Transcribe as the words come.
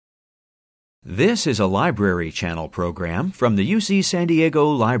This is a Library Channel program from the UC San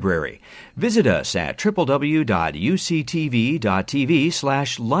Diego Library. Visit us at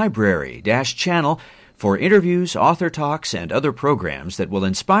www.uctv.tv/library-channel for interviews, author talks, and other programs that will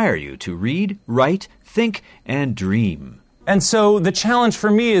inspire you to read, write, think, and dream. And so the challenge for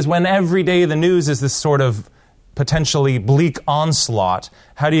me is when every day the news is this sort of potentially bleak onslaught,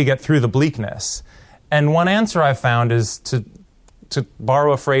 how do you get through the bleakness? And one answer I found is to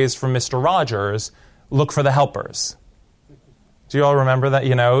borrow a phrase from Mr. Rogers, look for the helpers. Do you all remember that?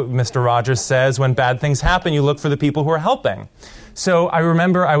 You know, Mr. Rogers says when bad things happen, you look for the people who are helping. So I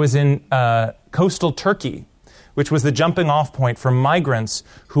remember I was in coastal Turkey, which was the jumping off point for migrants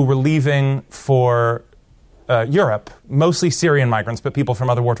who were leaving for Europe, mostly Syrian migrants, but people from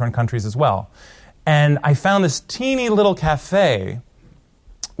other war-torn countries as well. And I found this teeny little cafe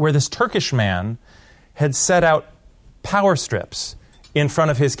where this Turkish man had set out power strips in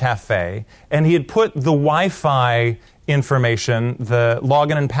front of his cafe, and he had put the Wi-Fi information, the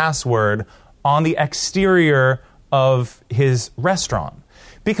login and password, on the exterior of his restaurant.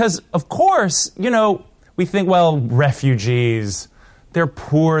 Because, of course, you know, we think, well, refugees, they're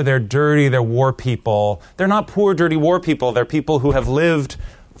poor, they're dirty, they're war people. They're not poor, dirty war people. They're people who have lived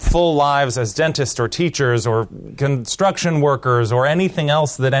full lives as dentists or teachers or construction workers or anything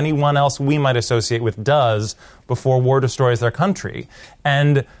else that anyone else we might associate with does before war destroys their country.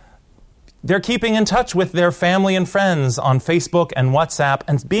 And they're keeping in touch with their family and friends on Facebook and WhatsApp,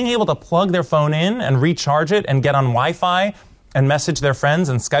 and being able to plug their phone in and recharge it and get on Wi-Fi and message their friends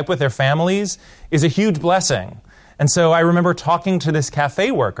and Skype with their families is a huge blessing. And so I remember talking to this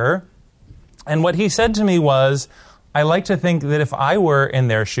cafe worker, and what he said to me was, I like to think that if I were in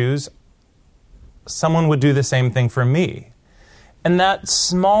their shoes, someone would do the same thing for me. And that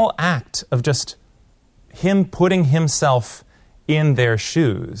small act of just him putting himself in their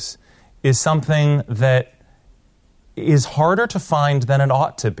shoes is something that is harder to find than it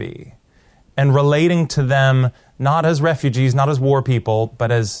ought to be. And relating to them not as refugees, not as war people, but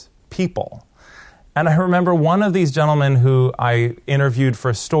as people. And I remember one of these gentlemen who I interviewed for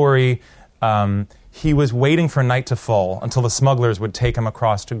a story, he was waiting for night to fall until the smugglers would take him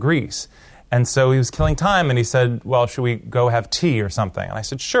across to Greece. And so he was killing time, and he said, well, should we go have tea or something? And I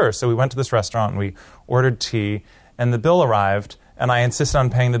said, sure. So we went to this restaurant, and we ordered tea, and the bill arrived, and I insisted on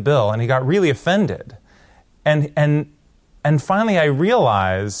paying the bill, and he got really offended. And finally I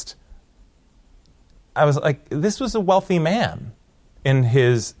realized, I was like, this was a wealthy man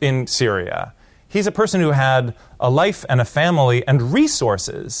in Syria. He's a person who had a life and a family and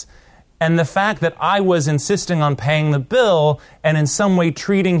resources. And the fact that I was insisting on paying the bill and in some way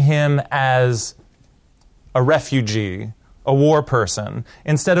treating him as a refugee, a war person,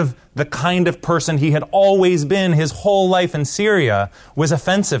 instead of the kind of person he had always been his whole life in Syria, was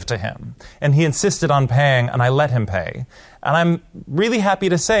offensive to him. And he insisted on paying, and I let him pay. And I'm really happy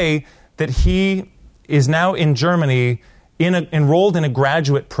to say that he is now in Germany enrolled in a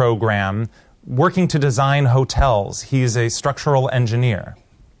graduate program working to design hotels. He's a structural engineer.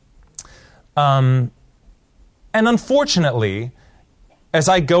 And unfortunately, as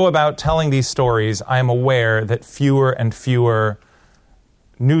I go about telling these stories, I am aware that fewer and fewer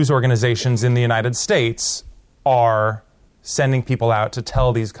news organizations in the United States are sending people out to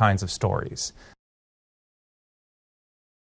tell these kinds of stories.